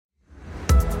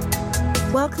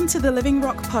Welcome to the Living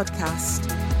Rock Podcast.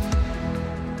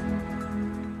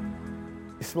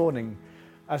 This morning,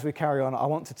 as we carry on, I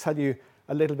want to tell you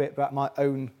a little bit about my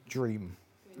own dream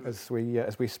as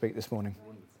we speak this morning.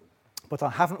 But I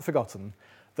haven't forgotten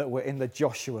that we're in the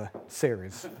Joshua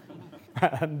series.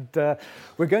 And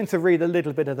we're going to read a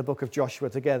little bit of the book of Joshua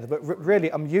together. But really,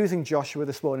 I'm using Joshua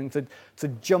this morning to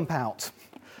jump out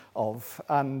of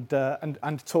and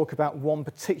talk about one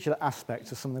particular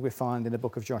aspect of something we find in the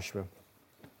book of Joshua.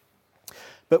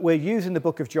 But we're using the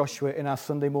book of Joshua in our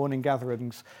Sunday morning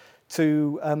gatherings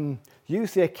to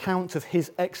use the account of his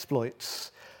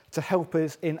exploits to help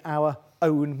us in our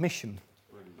own mission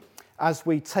as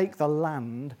we take the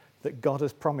land that God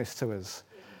has promised to us.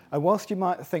 And whilst you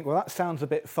might think, well, that sounds a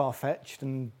bit far-fetched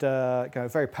and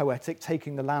very poetic,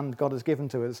 taking the land God has given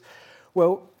to us,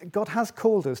 well, God has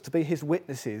called us to be his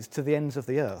witnesses to the ends of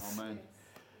the earth. Amen.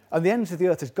 And the ends of the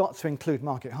earth has got to include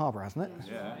Market Harbour, hasn't it?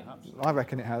 Yeah, absolutely. I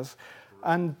reckon it has.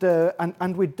 And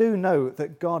we do know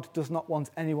that God does not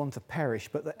want anyone to perish,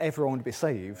 but that everyone to be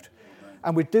saved.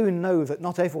 And we do know that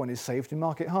not everyone is saved in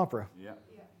Market Harbour. Yeah.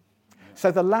 So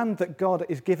the land that God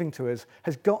is giving to us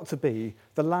has got to be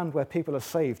the land where people are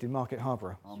saved in Market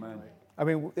Harbour. Amen. I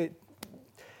mean,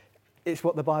 it's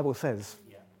what the Bible says.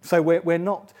 Yeah. So we're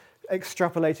not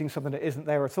extrapolating something that isn't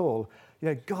there at all. You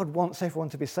know, God wants everyone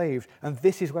to be saved, and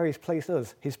this is where he's placed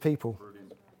us, his people.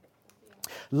 Brilliant.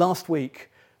 Last week,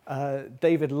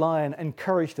 David Lyon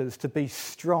encouraged us to be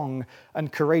strong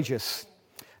and courageous.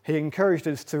 He encouraged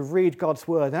us to read God's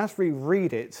word, and as we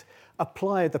read it,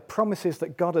 apply the promises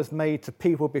that God has made to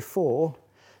people before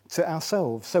to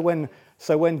ourselves. So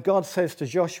when God says to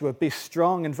Joshua, be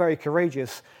strong and very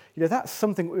courageous, you know, that's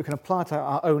something that we can apply to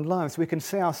our own lives. We can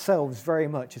see ourselves very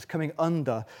much as coming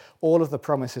under all of the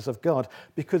promises of God,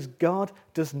 because God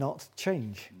does not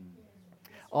change.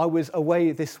 I was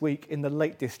away this week in the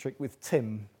Lake District with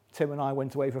Tim. Tim and I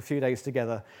went away for a few days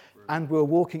together, and we were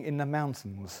walking in the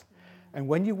mountains. And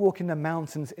when you walk in the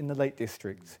mountains in the Lake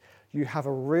District, you have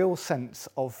a real sense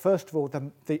of, first of all,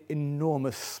 the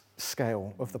enormous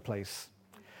scale of the place,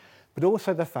 but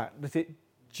also the fact that it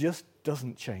just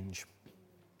doesn't change.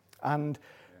 And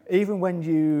even when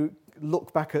you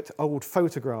look back at old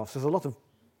photographs, there's a lot of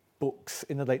books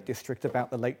in the Lake District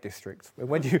about the Lake District.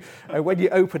 When you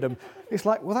open them, it's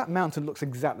like, well, that mountain looks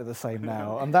exactly the same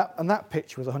now, and that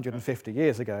picture was 150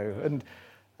 years ago.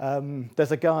 And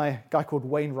there's a guy called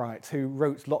Wainwright who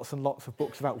wrote lots and lots of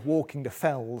books about walking the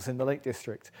fells in the Lake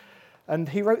District, and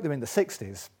he wrote them in the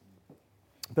 60s.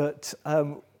 But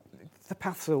the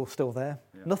paths are all still there.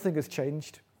 Yeah. Nothing has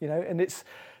changed, you know, and it's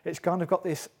kind of got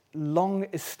this long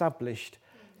established,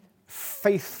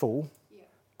 faithful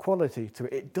quality to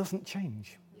it. It doesn't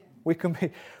change. Yeah.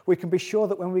 We can be sure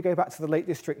that when we go back to the Lake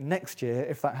District next year,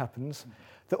 if that happens,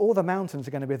 that all the mountains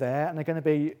are going to be there and they're going to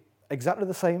be exactly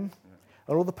the same.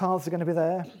 And all the paths are going to be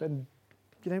there, and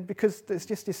you know, because there's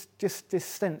just this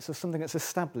sense of something that's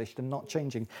established and not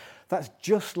changing. That's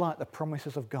just like the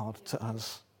promises of God to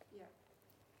us. Yeah.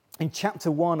 In chapter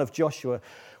 1 of Joshua,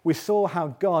 we saw how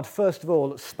God, first of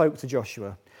all, spoke to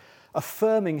Joshua,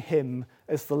 affirming him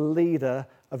as the leader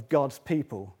of God's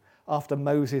people after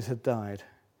Moses had died,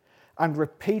 and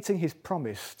repeating his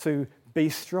promise to be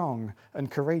strong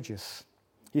and courageous.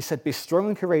 He said, be strong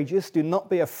and courageous, do not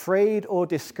be afraid or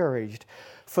discouraged,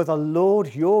 for the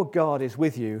Lord your God is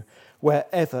with you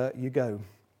wherever you go.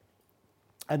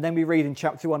 And then we read in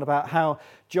chapter 1 about how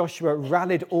Joshua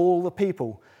rallied all the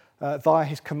people via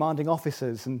his commanding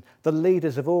officers and the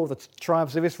leaders of all the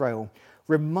tribes of Israel,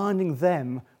 reminding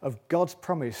them of God's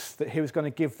promise that he was going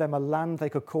to give them a land they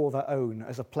could call their own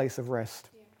as a place of rest.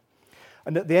 Yeah.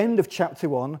 And at the end of chapter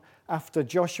 1, after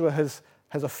Joshua has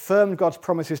affirmed God's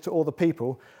promises to all the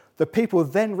people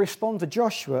then respond to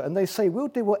Joshua and they say, we'll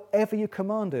do whatever you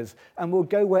command us and we'll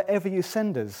go wherever you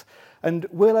send us and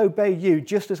we'll obey you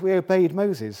just as we obeyed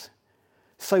Moses.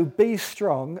 So be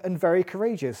strong and very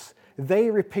courageous. They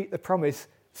repeat the promise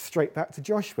straight back to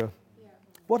Joshua. Yeah.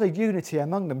 What a unity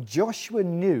among them. Joshua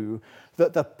knew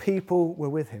that the people were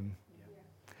with him.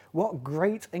 Yeah. What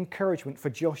great encouragement for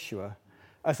Joshua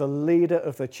as a leader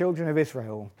of the children of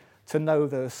Israel to know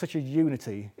there's such a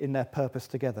unity in their purpose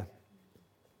together.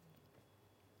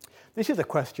 This is a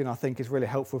question I think is really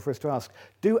helpful for us to ask.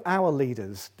 Do our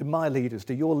leaders, do my leaders,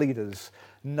 do your leaders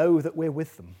know that we're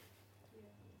with them?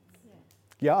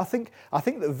 Yeah, I think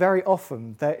that very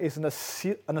often there is an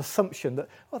assumption that,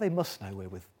 they must know we're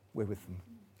with them.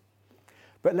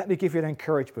 But let me give you an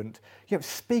encouragement.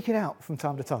 Speak it out from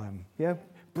time to time.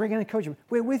 Bring an encouragement.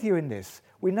 We're with you in this.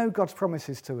 We know God's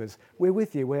promises to us. We're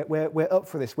with you. We're up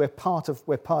for this. We're part of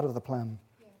the plan.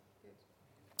 Yeah,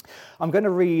 I'm going to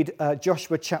read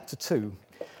Joshua chapter 2,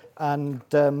 and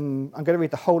I'm going to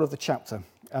read the whole of the chapter,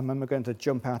 and then we're going to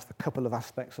jump out of a couple of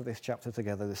aspects of this chapter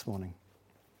together this morning.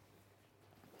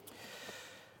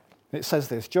 It says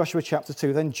this, Joshua chapter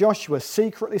 2, Then Joshua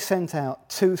secretly sent out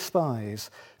 2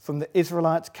 spies from the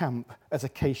Israelites' camp at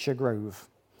Acacia Grove.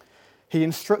 He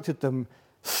instructed them,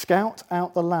 scout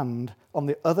out the land on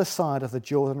the other side of the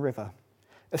Jordan River,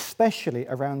 especially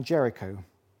around Jericho.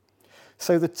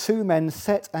 So the 2 men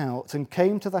set out and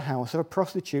came to the house of a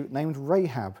prostitute named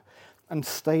Rahab and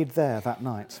stayed there that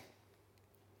night.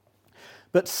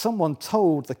 But someone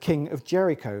told the king of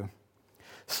Jericho,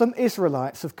 Some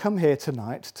Israelites have come here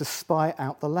tonight to spy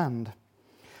out the land.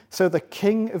 So the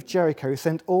king of Jericho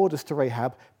sent orders to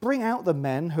Rahab, Bring out the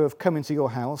men who have come into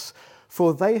your house,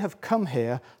 for they have come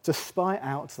here to spy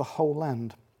out the whole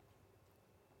land.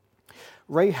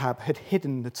 Rahab had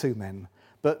hidden the 2 men,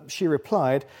 but she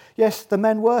replied, Yes, the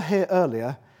men were here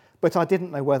earlier, but I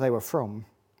didn't know where they were from.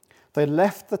 They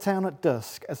left the town at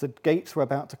dusk as the gates were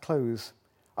about to close.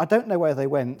 I don't know where they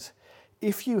went.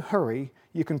 If you hurry,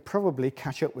 you can probably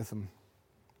catch up with them.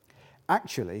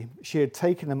 Actually, she had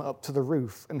taken them up to the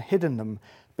roof and hidden them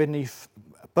beneath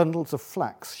bundles of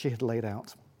flax she had laid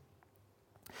out.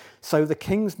 So the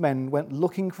king's men went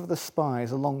looking for the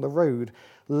spies along the road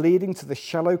leading to the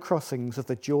shallow crossings of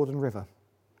the Jordan River.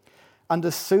 And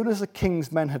as soon as the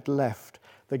king's men had left,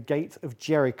 the gate of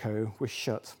Jericho was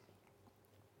shut.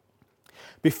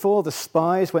 Before the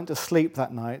spies went to sleep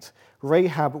that night,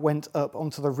 Rahab went up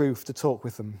onto the roof to talk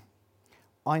with them.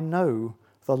 I know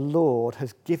the Lord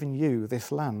has given you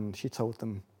this land, she told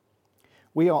them.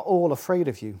 We are all afraid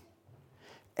of you.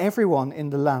 Everyone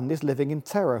in the land is living in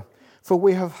terror, for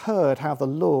we have heard how the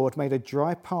Lord made a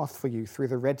dry path for you through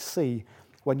the Red Sea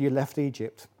when you left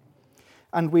Egypt.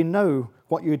 And we know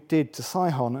what you did to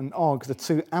Sihon and Og, the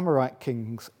 2 Amorite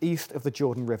kings east of the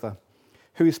Jordan River,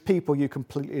 whose people you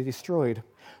completely destroyed.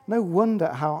 No wonder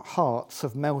our hearts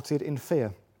have melted in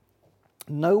fear.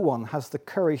 No one has the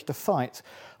courage to fight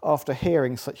after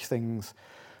hearing such things.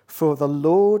 For the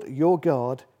Lord your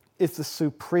God is the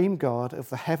supreme God of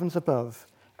the heavens above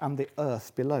and the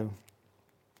earth below.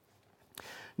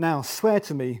 Now swear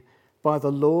to me by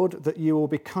the Lord that you will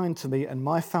be kind to me and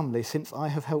my family since I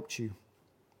have helped you.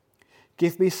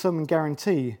 Give me some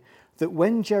guarantee that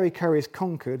when Jericho is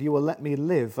conquered, you will let me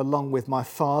live along with my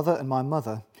father and my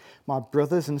mother, my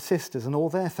brothers and sisters and all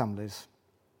their families.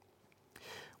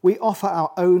 We offer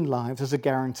our own lives as a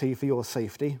guarantee for your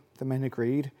safety, the men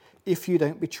agreed. If you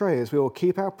don't betray us, we will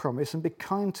keep our promise and be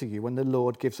kind to you when the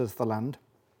Lord gives us the land.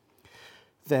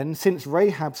 Then, since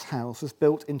Rahab's house was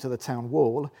built into the town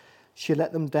wall, she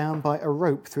let them down by a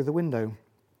rope through the window.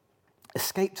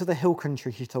 Escape to the hill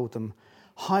country, she told them.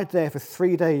 Hide there for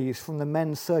 3 days from the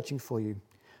men searching for you.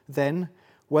 Then,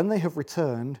 when they have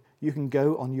returned, you can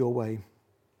go on your way.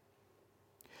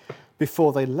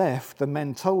 Before they left, the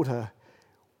men told her,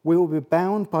 We will be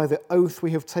bound by the oath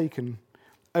we have taken,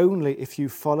 only if you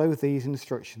follow these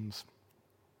instructions.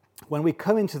 When we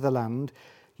come into the land,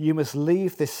 you must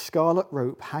leave this scarlet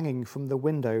rope hanging from the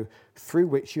window through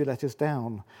which you let us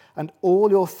down, and all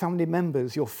your family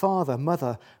members, your father,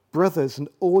 mother, brothers, and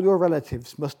all your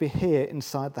relatives must be here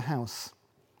inside the house.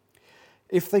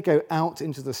 If they go out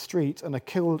into the street and are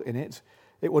killed in it,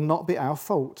 it will not be our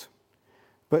fault.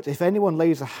 But if anyone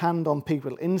lays a hand on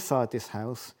people inside this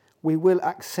house, we will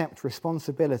accept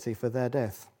responsibility for their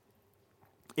death.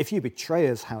 If you betray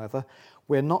us, however,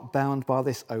 we are not bound by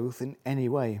this oath in any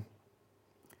way.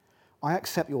 I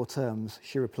accept your terms,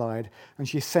 she replied, and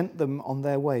she sent them on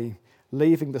their way,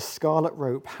 leaving the scarlet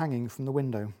rope hanging from the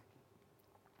window.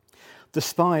 The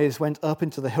spies went up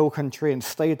into the hill country and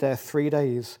stayed there 3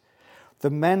 days.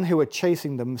 The men who were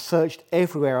chasing them searched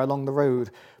everywhere along the road,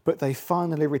 but they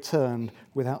finally returned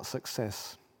without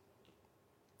success.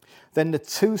 Then the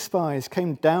 2 spies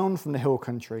came down from the hill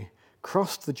country,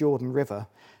 crossed the Jordan River,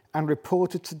 and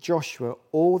reported to Joshua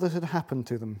all that had happened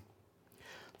to them.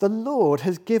 The Lord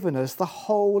has given us the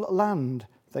whole land,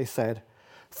 they said,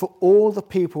 for all the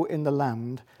people in the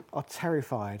land are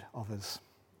terrified of us.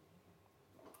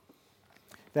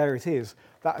 There it is.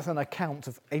 That is an account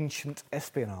of ancient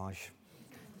espionage.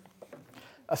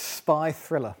 A spy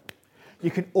thriller.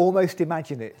 You can almost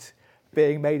imagine it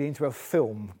being made into a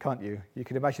film, can't you? You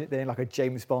can imagine it being like a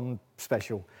James Bond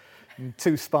special. And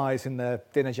 2 spies in their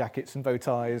dinner jackets and bow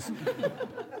ties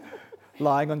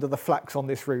lying under the flax on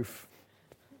this roof.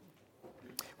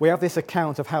 We have this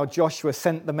account of how Joshua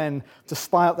sent the men to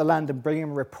spy out the land and bring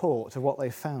him a report of what they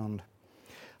found.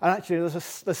 And actually,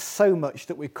 there's so much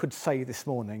that we could say this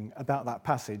morning about that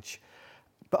passage.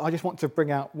 But I just want to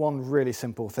bring out one really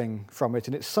simple thing from it,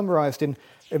 and it's summarised in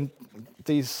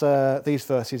these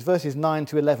verses. Verses 9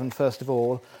 to 11, first of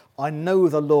all. I know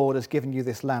the Lord has given you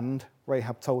this land,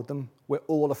 Rahab told them. We're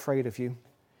all afraid of you.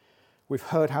 We've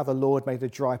heard how the Lord made a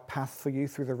dry path for you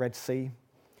through the Red Sea.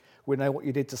 We know what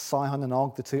you did to Sihon and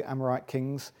Og, the two Amorite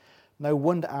kings. No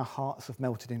wonder our hearts have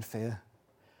melted in fear.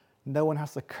 No one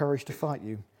has the courage to fight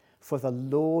you, for the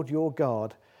Lord your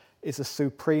God is the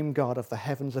supreme God of the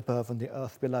heavens above and the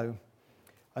earth below.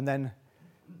 And then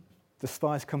the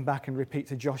spies come back and repeat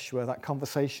to Joshua that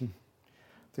conversation.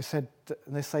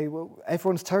 They say, well,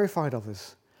 everyone's terrified of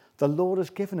us. The Lord has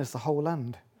given us the whole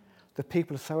land. The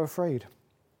people are so afraid.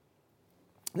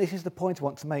 This is the point I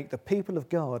want to make. The people of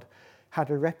God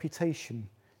had a reputation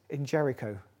in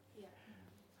Jericho. Yeah.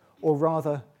 Or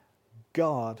rather,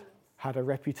 God had a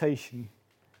reputation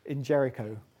in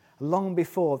Jericho long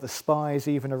before the spies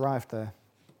even arrived there.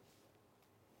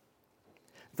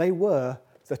 They were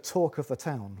the talk of the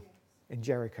town in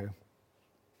Jericho.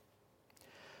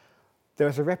 There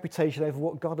was a reputation over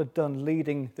what God had done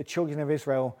leading the children of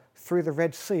Israel through the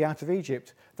Red Sea out of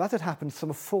Egypt. That had happened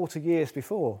some 40 years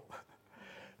before.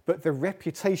 But the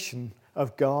reputation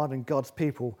of God and God's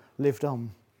people lived on.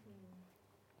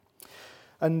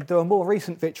 And there were more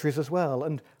recent victories as well,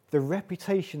 and the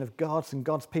reputation of God's and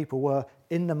God's people were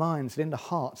in the minds and in the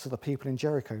hearts of the people in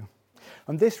Jericho.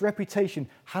 And this reputation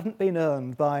hadn't been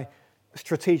earned by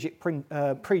strategic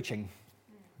preaching.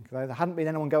 Okay? There hadn't been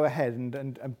anyone go ahead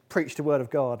and preach the word of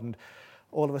God, and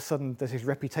all of a sudden there's his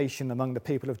reputation among the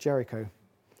people of Jericho.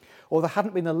 Or there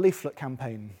hadn't been a leaflet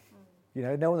campaign. You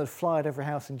know, no one had flyed every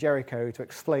house in Jericho to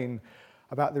explain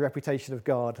about the reputation of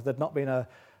God. There'd not been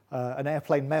an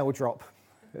airplane mail drop,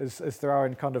 as there are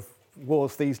in kind of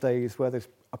wars these days, where there's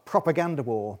a propaganda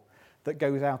war that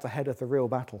goes out ahead of the real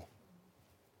battle.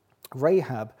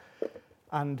 Rahab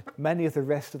and many of the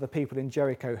rest of the people in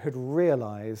Jericho had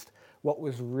realised what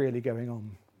was really going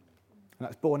on. And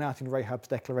that's borne out in Rahab's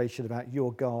declaration about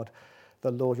your God,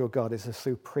 the Lord your God, is the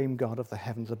supreme God of the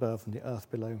heavens above and the earth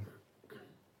below.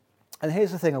 And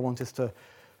here's the thing I want us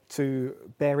to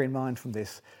bear in mind from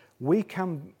this. We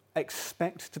can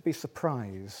expect to be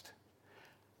surprised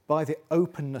by the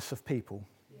openness of people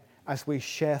as we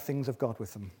share things of God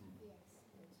with them.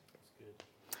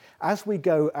 As we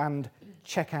go and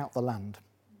check out the land,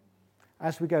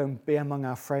 as we go and be among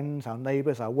our friends, our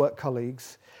neighbours, our work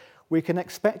colleagues, we can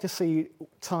expect to see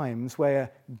times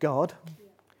where God,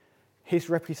 his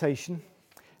reputation,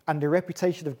 and the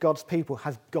reputation of God's people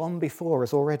has gone before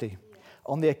us already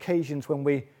on the occasions when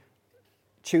we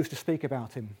choose to speak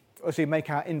about him, as we make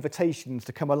our invitations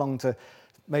to come along to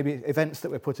maybe events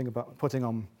that we're putting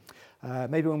on,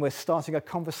 maybe when we're starting a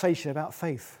conversation about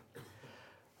faith,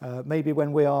 maybe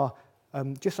when we are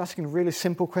just asking really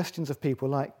simple questions of people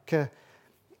like,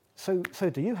 so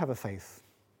do you have a faith?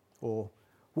 Or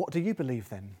what do you believe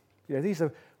then? You know, these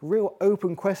are real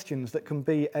open questions that can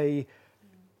be a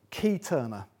key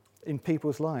turner in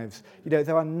people's lives. You know,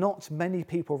 there are not many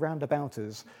people round about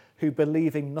us who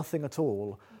believe in nothing at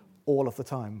all of the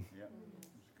time. Yeah.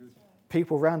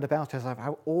 People round about us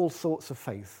have all sorts of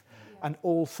faith and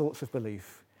all sorts of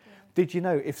belief. Yeah. Did you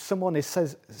know if someone is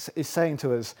saying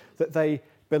to us that they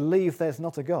believe there's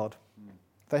not a God,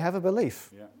 they have a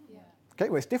belief. Yeah. Yeah. Okay,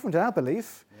 well, it's different to our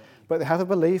belief, but they have a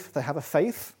belief, they have a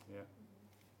faith. Yeah.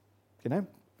 You know,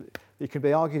 it can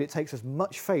be argued it takes as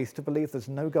much faith to believe there's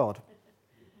no God.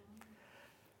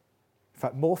 In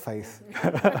fact, more faith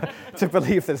to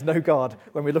believe there's no God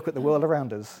when we look at the world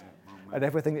around us and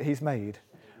everything that he's made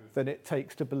than it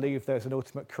takes to believe there's an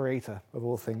ultimate creator of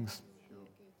all things.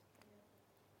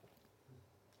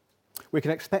 We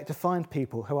can expect to find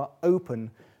people who are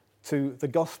open to the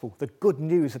gospel, the good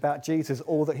news about Jesus,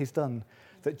 all that he's done,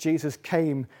 that Jesus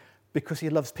came because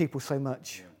he loves people so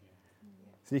much.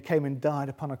 So he came and died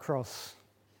upon a cross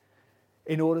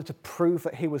in order to prove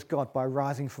that he was God by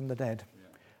rising from the dead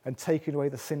and taking away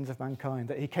the sins of mankind,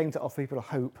 that he came to offer people a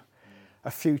hope, a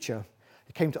future.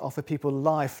 He came to offer people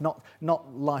life,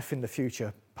 not life in the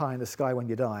future, pie in the sky when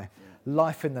you die,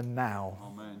 life in the now,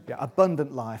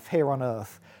 abundant life here on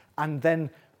earth, and then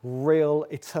real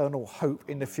eternal hope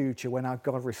in the future when our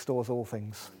God restores all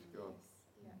things.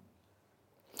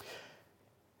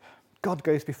 God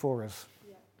goes before us.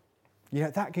 You know,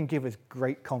 that can give us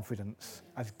great confidence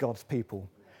as God's people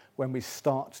when we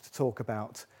start to talk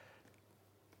about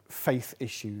faith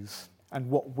issues and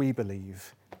what we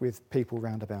believe with people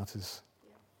round about us.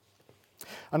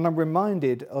 And I'm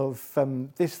reminded of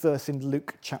this verse in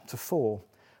Luke chapter 4,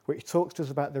 which talks to us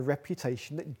about the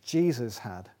reputation that Jesus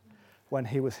had when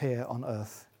he was here on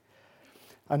earth.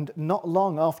 And not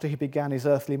long after he began his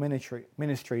earthly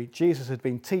ministry, Jesus had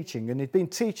been teaching, and he'd been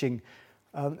teaching,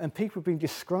 and people had been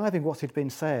describing what he'd been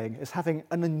saying as having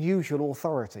an unusual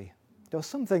authority. There was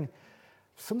something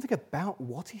about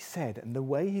what he said and the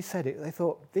way he said it. They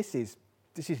thought, this is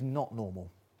not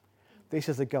normal. This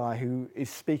is a guy who is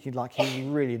speaking like he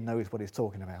really knows what he's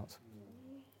talking about.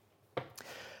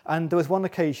 And there was one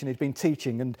occasion he'd been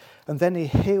teaching, and then he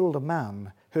healed a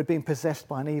man who had been possessed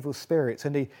by an evil spirit,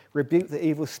 and he rebuked the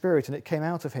evil spirit, and it came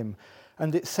out of him.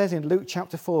 And it says in Luke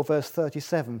chapter 4, verse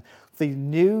 37, the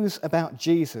news about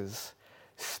Jesus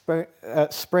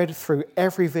spread through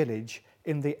every village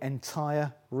in the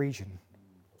entire region.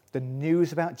 The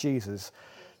news about Jesus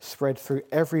spread through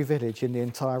every village in the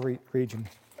entire region.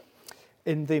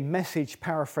 In the Message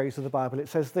paraphrase of the Bible, it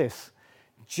says this: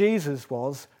 Jesus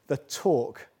was the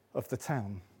talk of the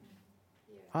town.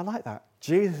 I like that.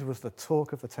 Jesus was the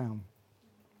talk of the town.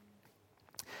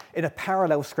 In a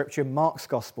parallel scripture, Mark's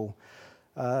Gospel,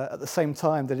 at the same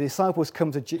time, the disciples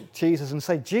come to Jesus and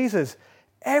say, Jesus,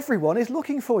 everyone is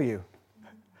looking for you.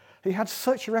 He had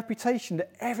such a reputation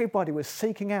that everybody was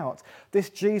seeking out this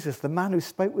Jesus, the man who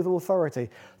spoke with authority,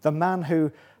 the man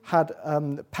who had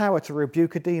power to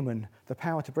rebuke a demon, the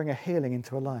power to bring a healing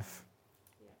into a life.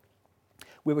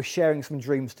 We were sharing some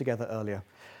dreams together earlier.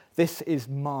 This is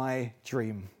my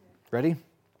dream. Ready?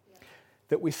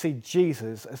 That we see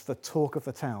Jesus as the talk of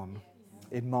the town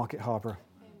in Market Harbour.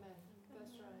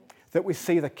 That we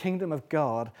see the kingdom of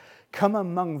God come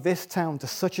among this town to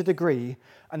such a degree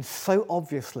and so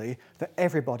obviously that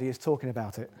everybody is talking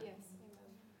about it.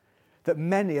 That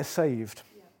many are saved.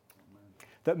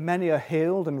 That many are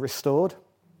healed and restored.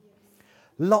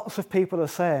 Lots of people are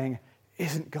saying,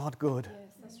 isn't God good?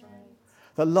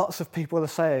 That lots of people are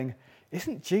saying,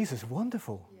 isn't Jesus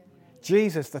wonderful?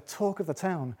 Jesus, the talk of the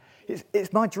town.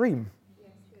 It's my dream.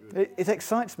 It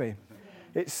excites me.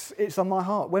 It's on my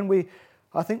heart.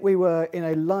 I think we were in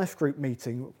a life group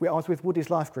meeting. I was with Woody's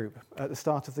life group at the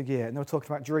start of the year, and they were talking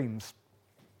about dreams.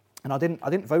 And I didn't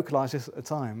vocalise this at the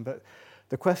time, but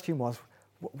the question was,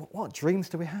 what dreams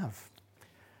do we have?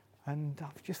 And I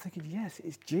was just thinking, yes,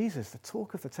 it's Jesus, the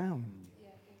talk of the town.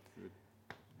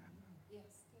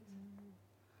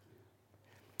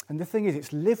 And the thing is,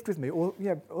 it's lived with me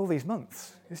all these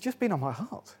months. It's just been on my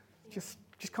heart. Just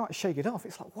can't shake it off.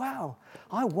 It's like, wow,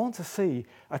 I want to see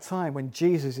a time when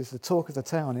Jesus is the talk of the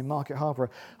town in Market Harbour.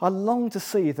 I long to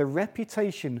see the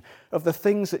reputation of the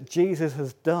things that Jesus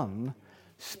has done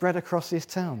spread across this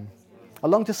town. I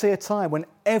long to see a time when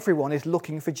everyone is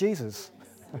looking for Jesus.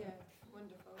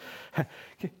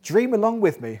 Dream along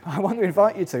with me. I want to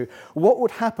invite you to. What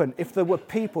would happen if there were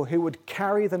people who would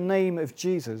carry the name of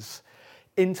Jesus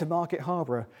into Market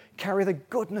Harbour, carry the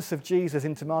goodness of Jesus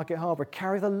into Market Harbour,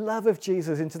 carry the love of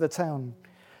Jesus into the town,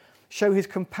 show his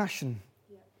compassion,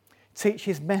 teach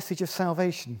his message of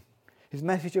salvation, his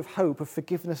message of hope, of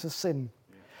forgiveness of sin,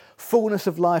 fullness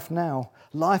of life now,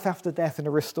 life after death in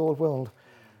a restored world.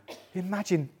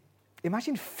 Imagine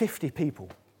 50 people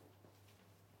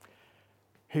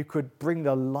who could bring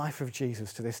the life of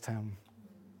Jesus to this town.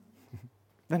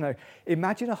 No,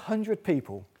 imagine 100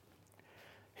 people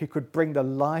who could bring the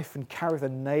life and carry the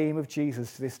name of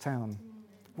Jesus to this town.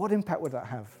 What impact would that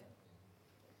have?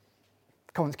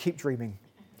 Come on, keep dreaming.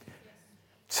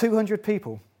 200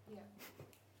 people.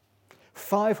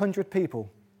 500 people.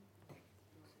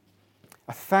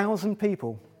 1,000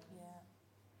 people.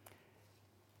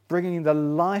 Bringing the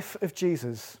life of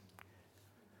Jesus,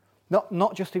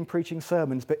 not just in preaching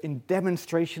sermons, but in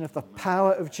demonstration of the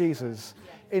power of Jesus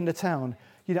in the town.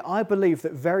 You know, I believe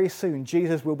that very soon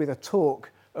Jesus will be the talk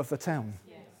of the town.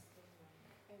 Yes.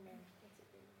 Amen.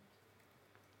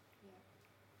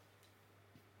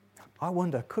 I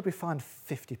wonder, could we find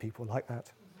 50 people like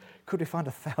that? Could we find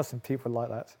 1,000 people like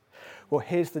that? Well,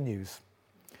 here's the news.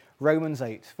 Romans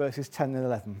 8, verses 10 and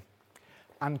 11.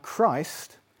 And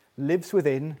Christ lives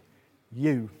within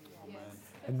you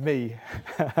and me.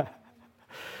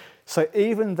 So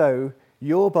even though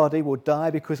your body will die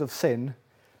because of sin,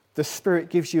 the Spirit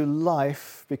gives you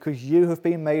life because you have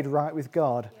been made right with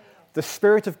God. The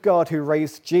Spirit of God who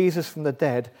raised Jesus from the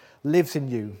dead lives in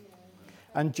you.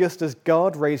 And just as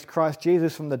God raised Christ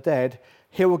Jesus from the dead,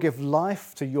 he will give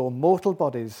life to your mortal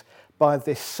bodies by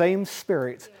this same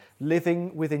Spirit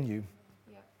living within you.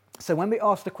 So when we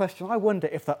ask the question, I wonder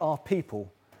if there are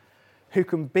people who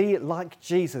can be like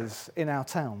Jesus in our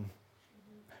town.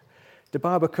 The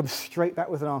Bible comes straight back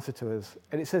with an answer to us.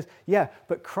 And it says, yeah,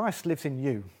 but Christ lives in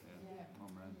you.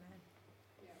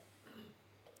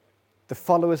 The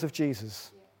followers of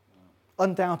Jesus,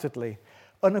 undoubtedly,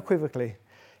 unequivocally,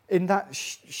 In that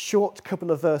short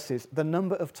couple of verses, the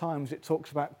number of times it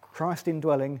talks about Christ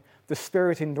indwelling, the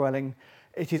Spirit indwelling,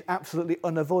 it is absolutely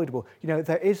unavoidable. You know,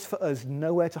 there is for us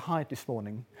nowhere to hide this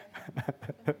morning.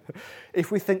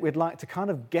 If we think we'd like to kind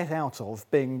of get out of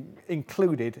being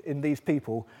included in these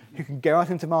people who can go out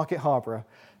into Market Harborough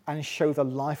and show the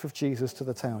life of Jesus to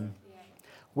the town.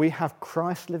 We have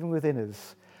Christ living within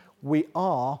us. We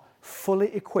are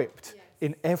fully equipped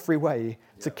in every way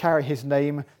to carry his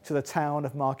name to the town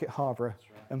of Market Harborough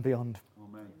and beyond.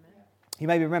 Amen. You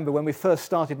may remember when we first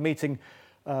started meeting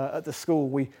at the school,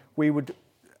 we would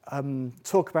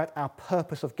talk about our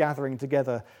purpose of gathering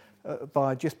together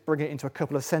by just bringing it into a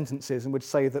couple of sentences, and would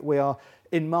say that we are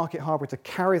in Market Harborough to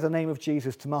carry the name of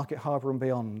Jesus to Market Harborough and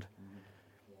beyond,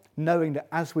 knowing that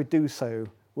as we do so,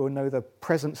 we'll know the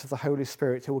presence of the Holy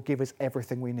Spirit who will give us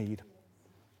everything we need.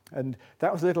 And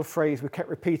that was a little phrase we kept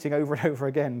repeating over and over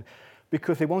again,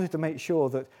 because we wanted to make sure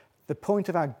that the point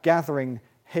of our gathering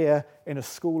here in a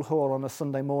school hall on a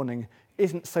Sunday morning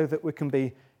isn't so that we can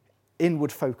be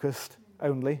inward focused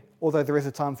only, although there is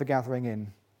a time for gathering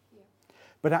in.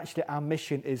 But actually our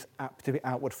mission is to be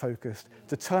outward focused,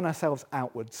 to turn ourselves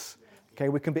outwards. Okay,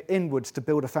 we can be inwards to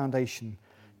build a foundation,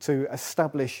 to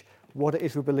establish what it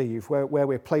is we believe, where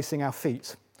we're placing our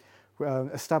feet,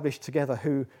 establish together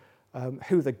who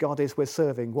the God is we're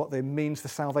serving, what the means for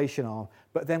salvation are,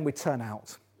 but then we turn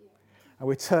out. And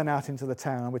we turn out into the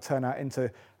town, and we turn out into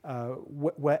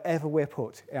wherever we're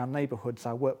put, our neighbourhoods,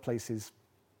 our workplaces,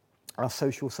 our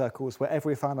social circles, wherever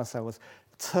we find ourselves,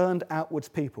 turned outwards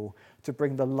people to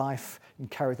bring the life and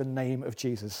carry the name of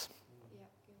Jesus.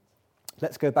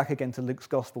 Let's go back again to Luke's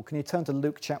Gospel. Can you turn to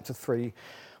Luke chapter 3? I'm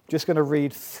just going to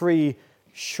read 3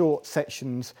 short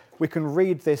sections. We can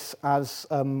read this as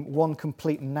one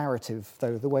complete narrative,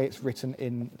 though, the way it's written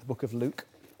in the book of Luke.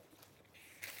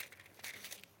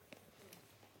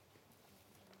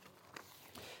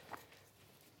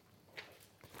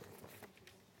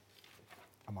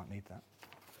 I might need that.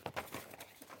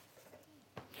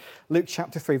 Luke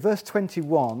chapter 3, verse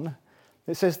 21,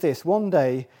 it says this: "One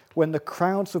day, when the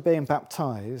crowds were being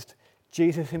baptized,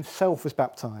 Jesus himself was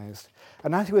baptized.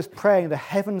 And as he was praying, the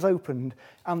heavens opened,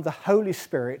 and the Holy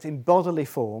Spirit, in bodily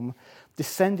form,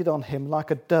 descended on him like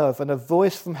a dove, and a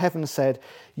voice from heaven said,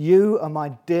 'You are my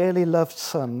dearly loved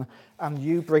Son, and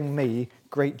you bring me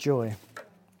great joy.'"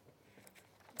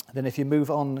 Then if you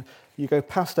move on, you go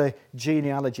past a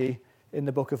genealogy in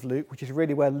the book of Luke, which is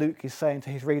really where Luke is saying to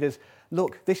his readers,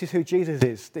 look, this is who Jesus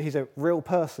is. That he's a real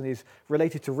person. He's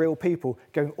related to real people,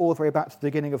 going all the way back to the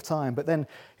beginning of time. But then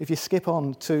if you skip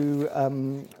on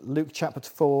to Luke chapter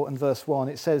 4 and verse 1,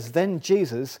 it says, "Then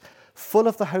Jesus, full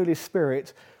of the Holy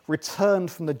Spirit,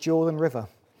 returned from the Jordan River.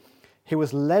 He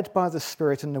was led by the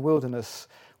Spirit in the wilderness,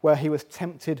 where he was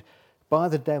tempted by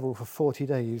the devil for 40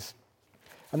 days.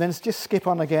 And then just skip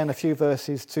on again a few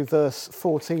verses to verse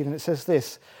 14, and it says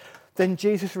this: "Then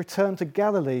Jesus returned to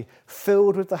Galilee,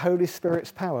 filled with the Holy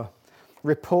Spirit's power.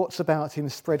 Reports about him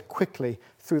spread quickly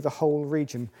through the whole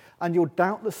region." And you'll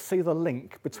doubtless see the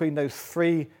link between those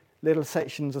 3 little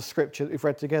sections of Scripture that we've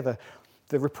read together.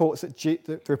 The reports of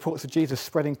Jesus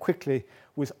spreading quickly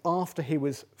was after he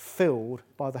was filled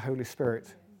by the Holy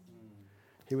Spirit.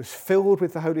 He was filled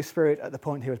with the Holy Spirit at the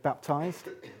point he was baptized.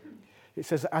 It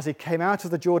says that as he came out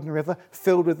of the Jordan River,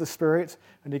 filled with the Spirit,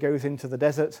 and he goes into the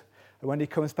desert. And when he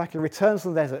comes back, he returns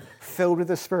from the desert, filled with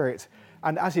the Spirit.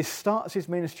 And as he starts his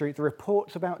ministry, the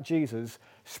reports about Jesus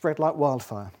spread like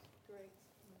wildfire.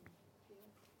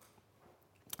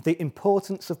 The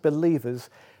importance of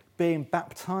believers being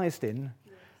baptized in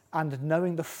and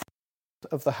knowing the fruit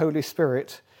of the Holy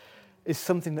Spirit is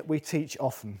something that we teach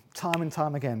often, time and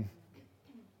time again.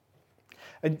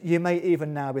 And you may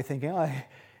even now be thinking, oh,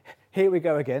 here we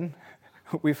go again.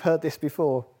 We've heard this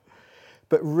before.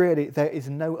 But really, there is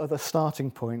no other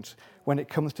starting point when it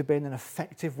comes to being an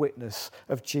effective witness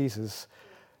of Jesus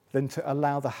than to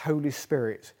allow the Holy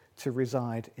Spirit to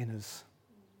reside in us.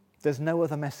 There's no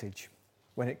other message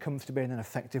when it comes to being an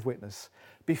effective witness.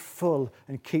 Be full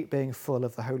and keep being full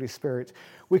of the Holy Spirit.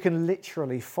 We can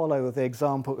literally follow the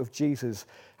example of Jesus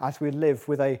as we live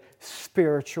with a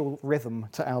spiritual rhythm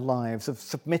to our lives of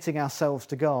submitting ourselves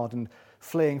to God and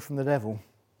fleeing from the devil.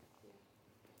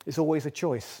 It's always a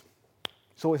choice.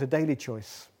 It's always a daily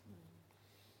choice.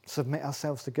 Submit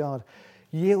ourselves to God,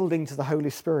 yielding to the Holy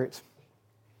Spirit.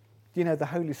 You know, the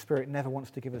Holy Spirit never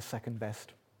wants to give us second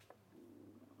best.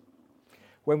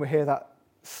 When we hear that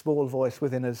small voice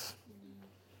within us,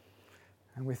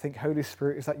 and we think, Holy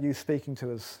Spirit, is that you speaking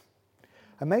to us?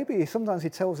 And maybe sometimes he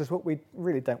tells us what we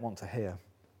really don't want to hear.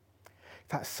 In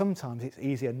fact, sometimes it's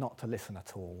easier not to listen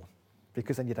at all,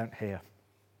 because then you don't hear.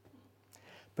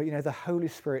 But the Holy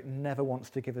Spirit never wants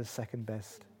to give us second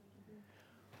best.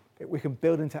 We can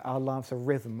build into our lives a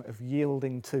rhythm of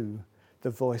yielding to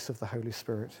the voice of the Holy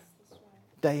Spirit.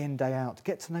 Day in, day out.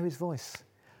 Get to know his voice.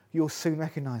 You'll soon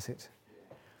recognize it.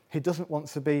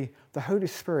 The Holy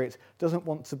Spirit doesn't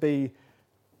want to be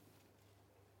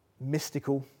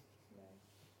mystical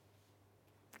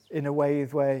in a way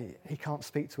where he can't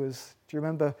speak to us. Do you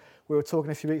remember we were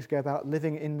talking a few weeks ago about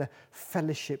living in the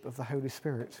fellowship of the Holy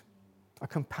Spirit, a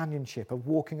companionship, a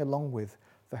walking along with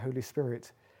the Holy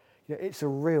Spirit? It's a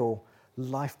real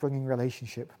life-bringing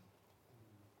relationship.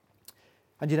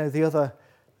 And the other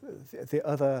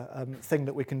thing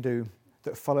that we can do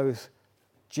that follows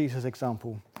Jesus'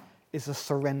 example is a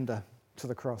surrender to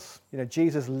the cross.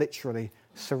 Jesus literally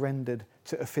surrendered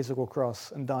to a physical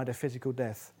cross and died a physical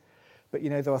death. But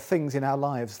there are things in our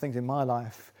lives, things in my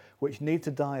life, which need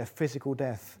to die a physical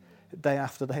death day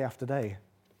after day after day.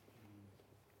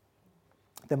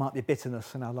 There might be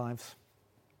bitterness in our lives.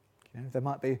 There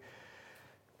might be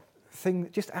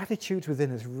just attitudes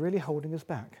within us really holding us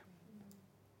back.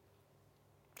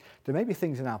 There may be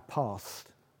things in our past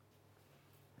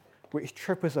which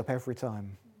trip us up every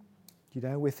time.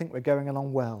 We think we're going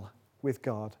along well with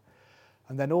God.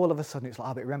 And then all of a sudden it's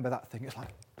like, but remember that thing? It's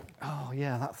like, oh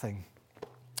yeah, that thing.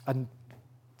 And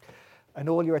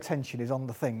all your attention is on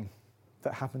the thing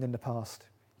that happened in the past.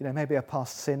 Maybe a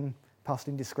past sin, past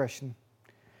indiscretion.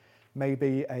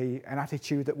 Maybe an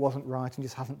attitude that wasn't right and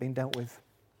just hasn't been dealt with.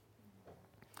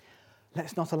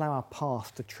 Let's not allow our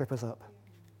past to trip us up.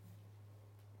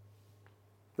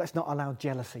 Let's not allow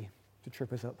jealousy to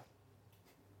trip us up.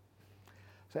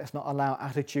 So let's not allow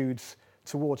attitudes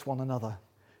towards one another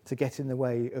to get in the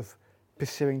way of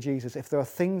pursuing Jesus. If there are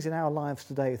things in our lives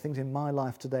today, things in my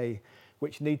life today,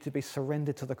 which need to be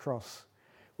surrendered to the cross,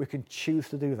 we can choose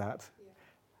to do that.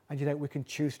 And we can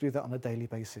choose to do that on a daily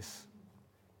basis.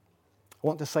 I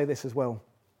want to say this as well.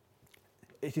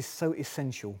 It is so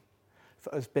essential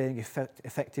for us being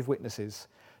effective witnesses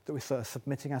that we start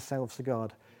submitting ourselves to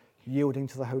God, yielding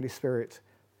to the Holy Spirit,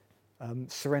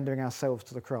 surrendering ourselves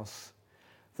to the cross,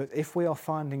 that if we are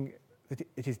finding that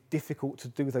it is difficult to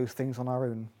do those things on our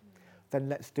own, then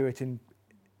let's do it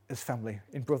as family,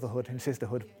 in brotherhood, in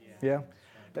sisterhood. Yeah?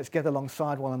 Let's get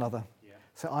alongside one another.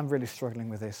 So I'm really struggling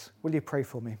with this. Will you pray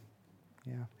for me?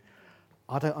 Yeah.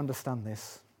 I don't understand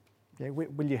this. Yeah,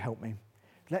 will you help me?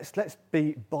 Let's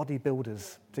be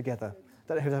bodybuilders together. I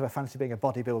don't know who's ever fancied being a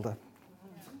bodybuilder.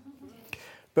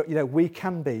 But we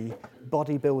can be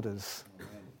bodybuilders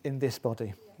in this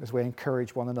body as we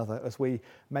encourage one another, as we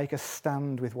make a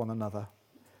stand with one another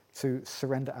to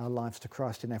surrender our lives to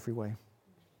Christ in every way.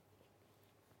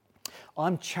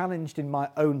 I'm challenged in my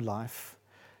own life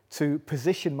to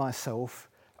position myself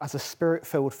as a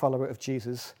spirit-filled follower of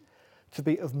Jesus to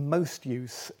be of most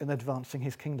use in advancing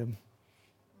his kingdom.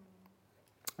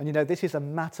 And this is a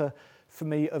matter for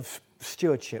me of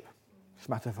stewardship. It's a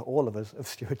matter for all of us of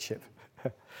stewardship.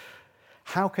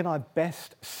 How can I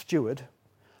best steward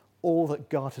all that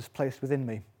God has placed within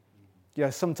me?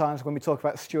 Sometimes when we talk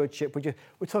about stewardship,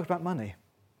 we talk about money.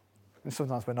 And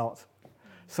sometimes we're not.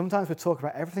 Sometimes we talk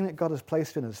about everything that God has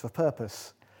placed in us for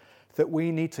purpose that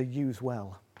we need to use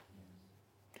well.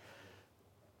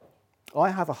 I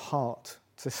have a heart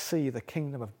to see the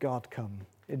kingdom of God come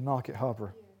in Market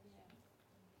Harborough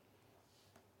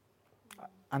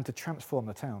and to transform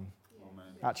the town,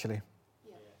 actually.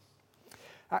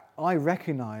 I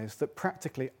recognise that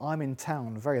practically I'm in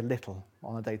town very little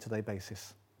on a day-to-day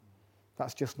basis.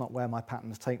 That's just not where my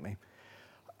patterns take me.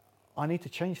 I need to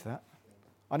change that.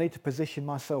 I need to position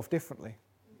myself differently.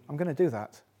 I'm going to do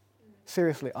that.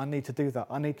 Seriously, I need to do that.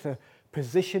 I need to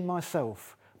position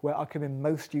myself where I can be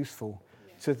most useful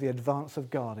to the advance of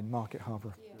God in Market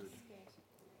Harborough.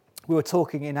 We were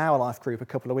talking in our life group a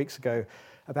couple of weeks ago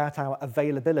about our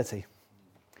availability.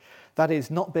 That is,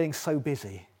 not being so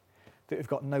busy that we've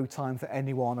got no time for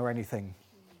anyone or anything.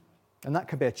 And that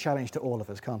can be a challenge to all of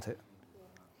us, can't it?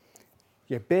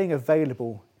 Yeah, being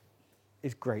available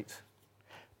is great.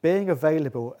 Being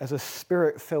available as a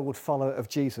spirit-filled follower of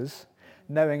Jesus,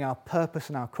 knowing our purpose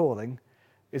and our calling,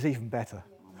 is even better.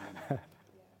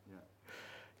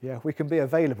 Yeah, we can be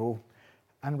available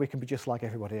and we can be just like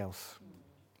everybody else.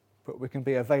 But we can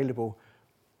be available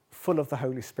full of the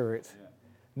Holy Spirit,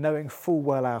 knowing full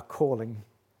well our calling,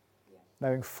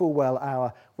 knowing full well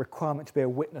our requirement to be a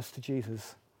witness to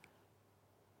Jesus,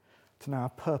 to know our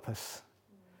purpose.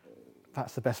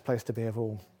 That's the best place to be of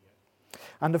all.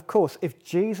 And of course, if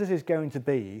Jesus is going to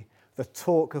be the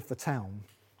talk of the town,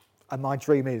 and my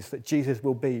dream is that Jesus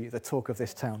will be the talk of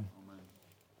this town,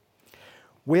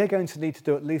 we are going to need to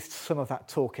do at least some of that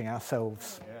talking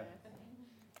ourselves.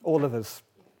 All of us.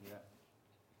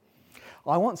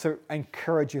 I want to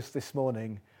encourage us this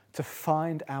morning to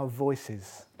find our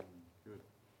voices.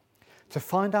 To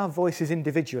find our voices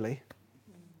individually,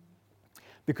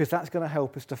 because that's going to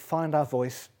help us to find our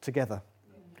voice together.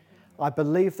 I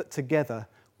believe that together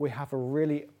we have a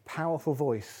really powerful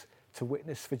voice to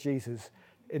witness for Jesus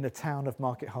in the town of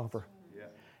Market Harborough.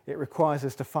 It requires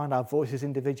us to find our voices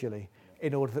individually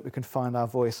in order that we can find our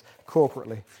voice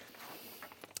corporately.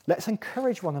 Let's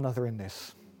encourage one another in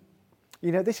this.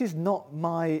 You know, this is not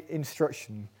my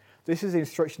instruction. This is the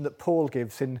instruction that Paul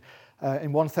gives in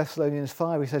 1 Thessalonians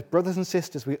 5. He says, brothers and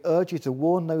sisters, we urge you to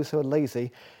warn those who are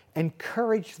lazy,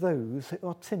 encourage those who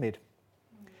are timid.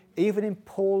 Even in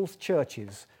Paul's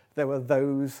churches, there were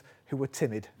those who were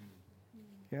timid,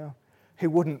 who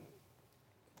wouldn't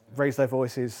raise their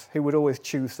voices, who would always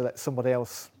choose to let somebody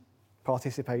else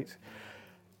participate.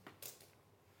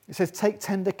 It says, take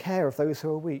tender care of those who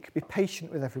are weak. Be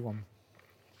patient with everyone.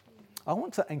 I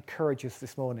want to encourage us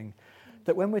this morning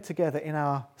that when we're together in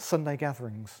our Sunday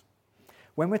gatherings,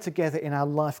 when we're together in our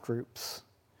life groups,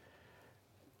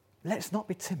 let's not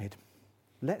be timid.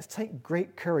 Let's take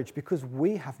great courage because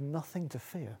we have nothing to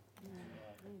fear.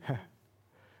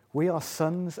 We are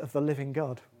sons of the living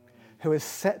God who has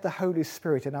set the Holy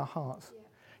Spirit in our hearts.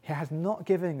 He has not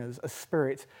given us a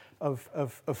spirit of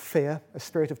fear, a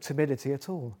spirit of timidity at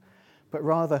all, but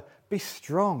rather be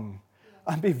strong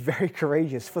and be very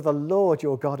courageous, for the Lord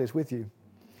your God is with you.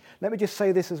 Let me just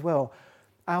say this as well.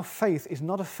 Our faith is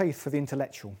not a faith for the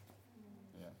intellectual.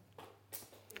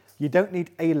 You don't need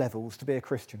A-levels to be a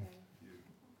Christian.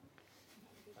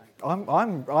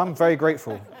 I'm very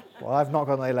grateful. Well, I've not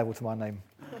got an A-level to my name.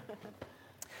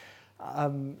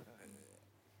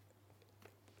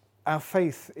 Our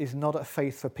faith is not a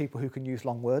faith for people who can use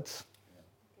long words.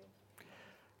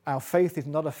 Our faith is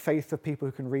not a faith for people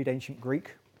who can read ancient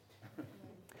Greek.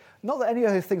 Not that any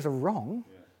of those things are wrong,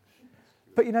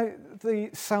 but you know, the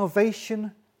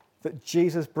salvation that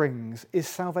Jesus brings is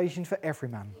salvation for every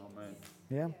man. Amen.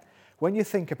 Yeah? When you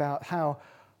think about how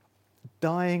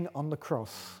dying on the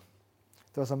cross,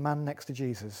 there was a man next to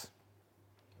Jesus,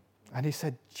 and he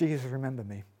said, Jesus, remember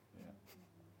me.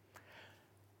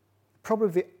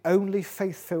 Probably the only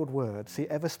faith-filled words he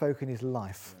ever spoke in his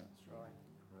life. Yeah, that's right.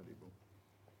 Incredible.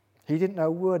 He didn't know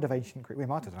a word of ancient Greek. We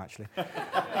might have done, actually.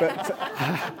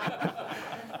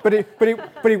 but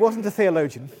he wasn't a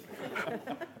theologian.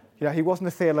 He wasn't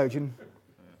a theologian.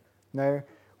 No,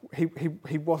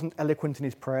 he wasn't eloquent in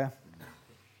his prayer.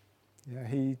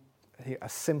 He a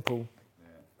simple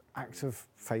act of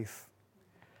faith,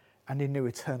 and he knew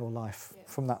eternal life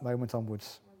from that moment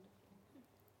onwards.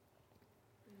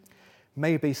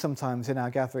 Maybe sometimes in our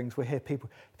gatherings we hear people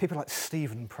like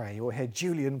Stephen pray, or hear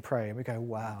Julian pray, and we go,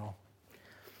 wow,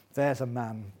 there's a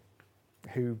man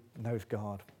who knows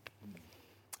God.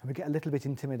 And we get a little bit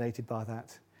intimidated by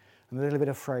that, and a little bit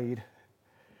afraid,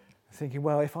 thinking,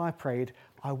 well, if I prayed,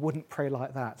 I wouldn't pray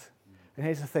like that. And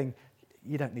here's the thing,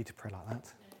 you don't need to pray like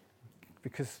that,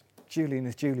 because Julian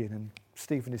is Julian, and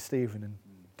Stephen is Stephen, and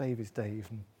Dave is Dave,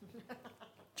 and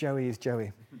Joey is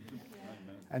Joey.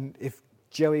 And if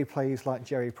Joey plays like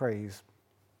Joey prays,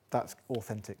 that's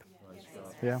authentic.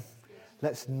 Yeah?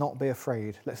 Let's not be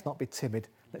afraid. Let's not be timid.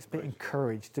 Let's be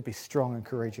encouraged to be strong and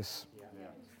courageous.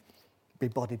 Be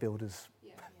bodybuilders.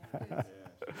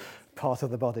 Part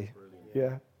of the body.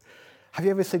 Yeah. Have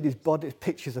you ever seen these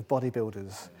pictures of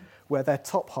bodybuilders where their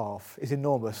top half is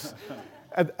enormous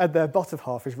and their bottom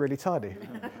half is really tiny?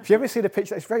 Have you ever seen a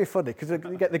picture? It's very funny because you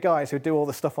get the guys who do all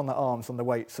the stuff on their arms on the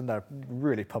weights and they're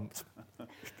really pumped.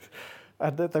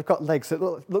 And they've got legs that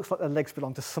looks like their legs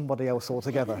belong to somebody else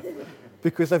altogether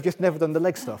because they've just never done the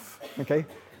leg stuff, okay?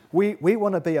 We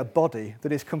want to be a body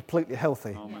that is completely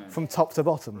healthy from top to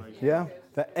bottom, yeah?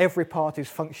 That every part is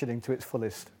functioning to its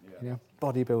fullest,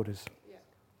 bodybuilders.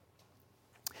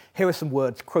 Here are some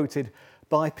words quoted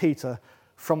by Peter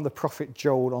from the prophet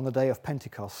Joel on the day of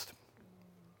Pentecost.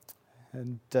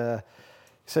 And it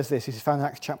says this, this is found in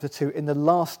Acts chapter 2. In the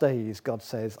last days, God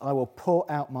says, I will pour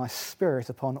out my spirit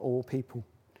upon all people.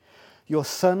 Your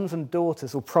sons and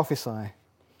daughters will prophesy.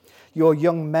 Your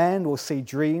young men will see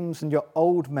dreams, and your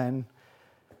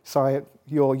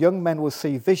young men will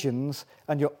see visions,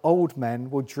 and your old men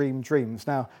will dream dreams.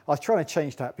 Now, I was trying to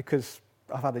change that because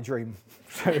I've had a dream.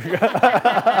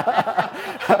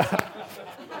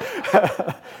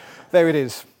 There it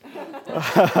is.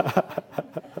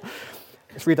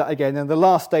 Let's read that again. In the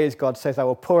last days, God says, I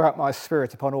will pour out my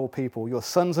spirit upon all people. Your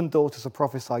sons and daughters will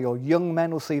prophesy. Your young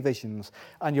men will see visions,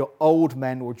 and your old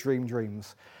men will dream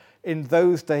dreams. In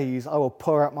those days, I will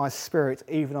pour out my spirit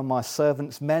even on my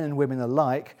servants, men and women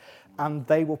alike, and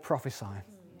they will prophesy.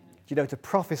 To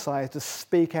prophesy is to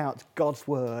speak out God's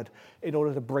word in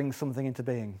order to bring something into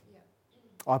being.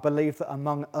 I believe that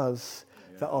among us,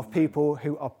 there are people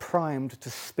who are primed to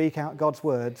speak out God's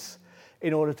words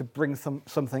in order to bring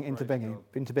something into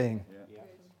being.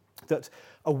 That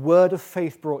a word of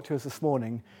faith brought to us this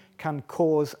morning can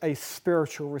cause a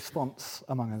spiritual response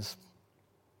among us.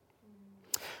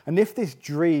 And if this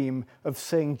dream of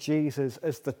seeing Jesus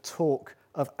as the talk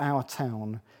of our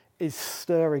town is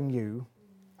stirring you,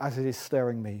 as it is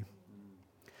stirring me,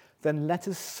 then let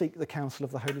us seek the counsel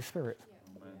of the Holy Spirit.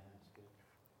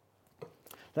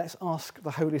 Let's ask the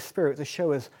Holy Spirit to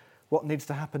show us what needs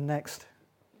to happen next.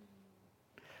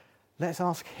 Let's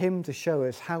ask him to show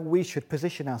us how we should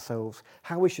position ourselves,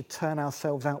 how we should turn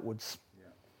ourselves outwards.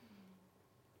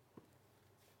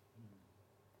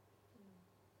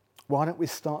 Why don't we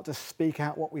start to speak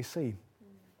out what we see?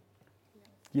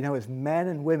 As men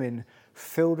and women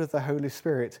filled with the Holy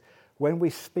Spirit, when we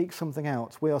speak something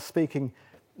out, we are speaking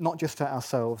not just to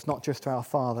ourselves, not just to our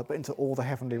Father, but into all the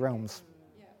heavenly realms.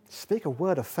 Speak a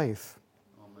word of faith.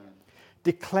 Amen.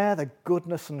 Declare the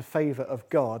goodness and favour of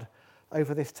God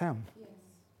over this town. Yes.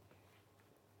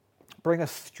 Bring a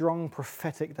strong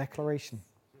prophetic declaration.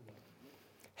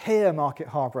 Hear, Market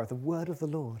Harborough, the word of the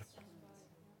Lord.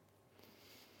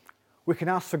 We can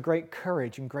ask for great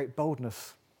courage and great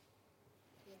boldness.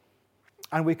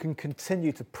 And we can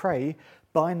continue to pray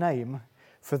by name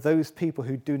for those people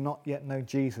who do not yet know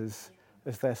Jesus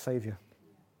as their Saviour.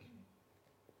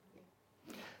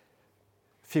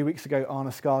 A few weeks ago, Arne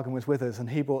Skagen was with us, and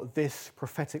he brought this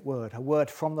prophetic word, a word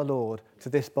from the Lord to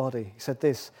this body. He said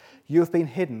this: "You have been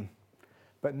hidden,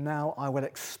 but now I will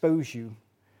expose you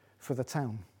for the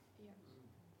town."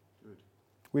 Yeah.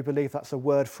 We believe that's a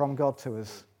word from God to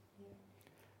us. Yeah.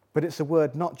 But it's a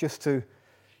word not just to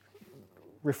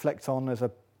reflect on as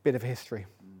a bit of history.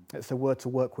 It's a word to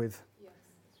work with. Yes.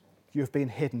 You have been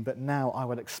hidden, but now I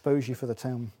will expose you for the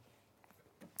town.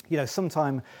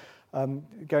 Sometime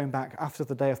going back after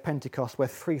the day of Pentecost, where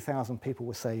 3,000 people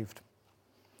were saved,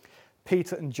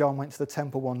 Peter and John went to the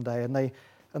temple one day,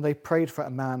 and they prayed for a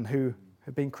man who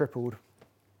had been crippled,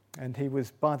 and he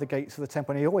was by the gates of the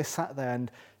temple, and he always sat there, and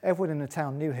everyone in the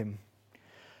town knew him.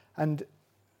 And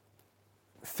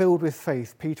filled with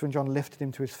faith, Peter and John lifted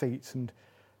him to his feet, and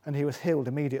he was healed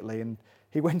immediately, and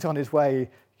he went on his way,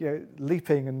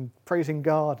 leaping and praising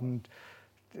God and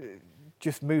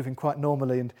just moving quite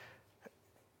normally. And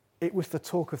it was the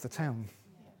talk of the town.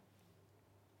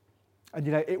 And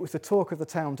it was the talk of the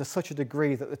town to such a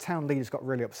degree that the town leaders got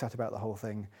really upset about the whole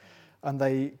thing. And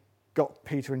they got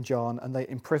Peter and John and they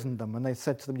imprisoned them, and they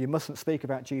said to them, "You mustn't speak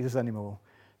about Jesus anymore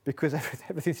because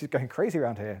everything's just going crazy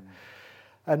around here."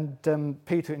 And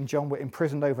Peter and John were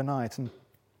imprisoned overnight, and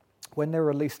when they were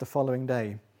released the following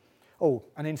day,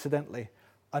 and incidentally,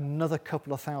 another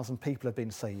couple of thousand people have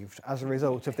been saved as a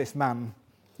result of this man.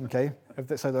 Okay,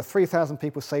 so there are 3,000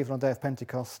 people saved on the day of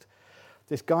Pentecost.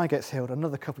 This guy gets healed,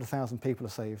 another couple of thousand people are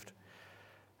saved.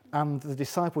 And the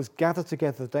disciples gather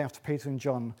together the day after Peter and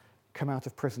John come out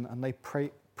of prison, and they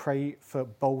pray for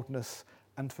boldness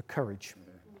and for courage.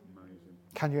 Yeah,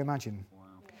 can you imagine? Wow.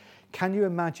 Can you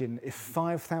imagine if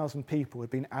 5,000 people had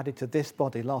been added to this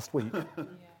body last week?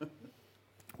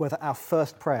 Whether our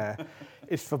first prayer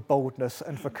is for boldness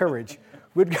and for courage,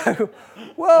 we'd go,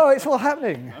 "Whoa, it's all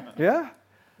happening." Yeah?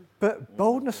 But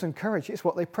boldness and courage is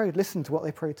what they prayed. Listen to what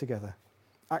they prayed together.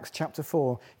 Acts chapter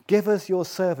 4. "Give us, your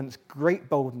servants, great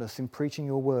boldness in preaching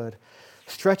your word.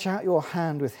 Stretch out your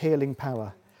hand with healing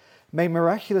power. May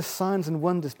miraculous signs and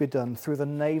wonders be done through the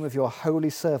name of your holy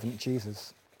servant,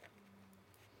 Jesus."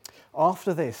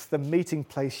 After this, the meeting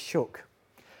place shook,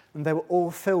 and they were all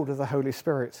filled with the Holy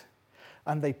Spirit,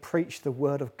 and they preached the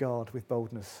word of God with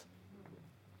boldness.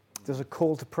 There's a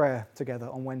call to prayer together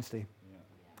on Wednesday.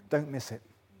 Don't miss it.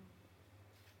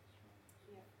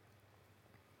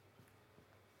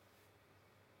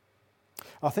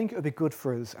 I think it would be good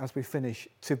for us, as we finish,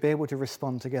 to be able to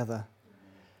respond together.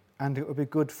 And it would be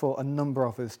good for a number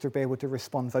of us to be able to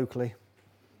respond vocally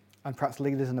and perhaps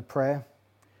lead us in a prayer,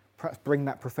 perhaps bring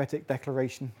that prophetic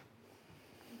declaration.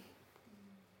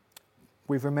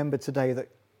 We've remembered today that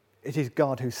it is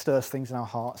God who stirs things in our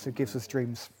hearts, who gives us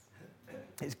dreams.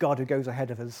 It's God who goes ahead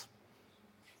of us.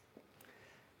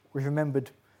 We've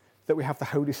remembered that we have the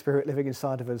Holy Spirit living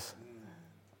inside of us.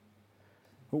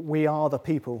 We are the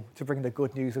people to bring the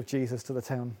good news of Jesus to the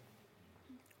town.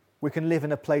 We can live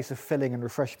in a place of filling and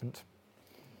refreshment.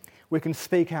 We can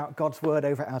speak out God's word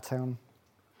over our town.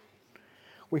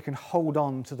 We can hold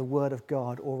on to the word of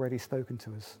God already spoken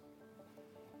to us.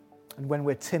 And when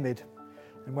we're timid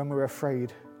and when we're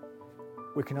afraid,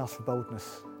 we can ask for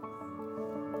boldness.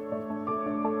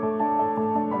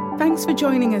 Thanks for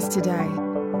joining us today.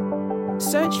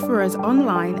 Search for us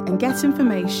online and get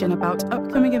information about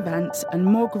upcoming events and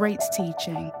more great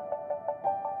teaching.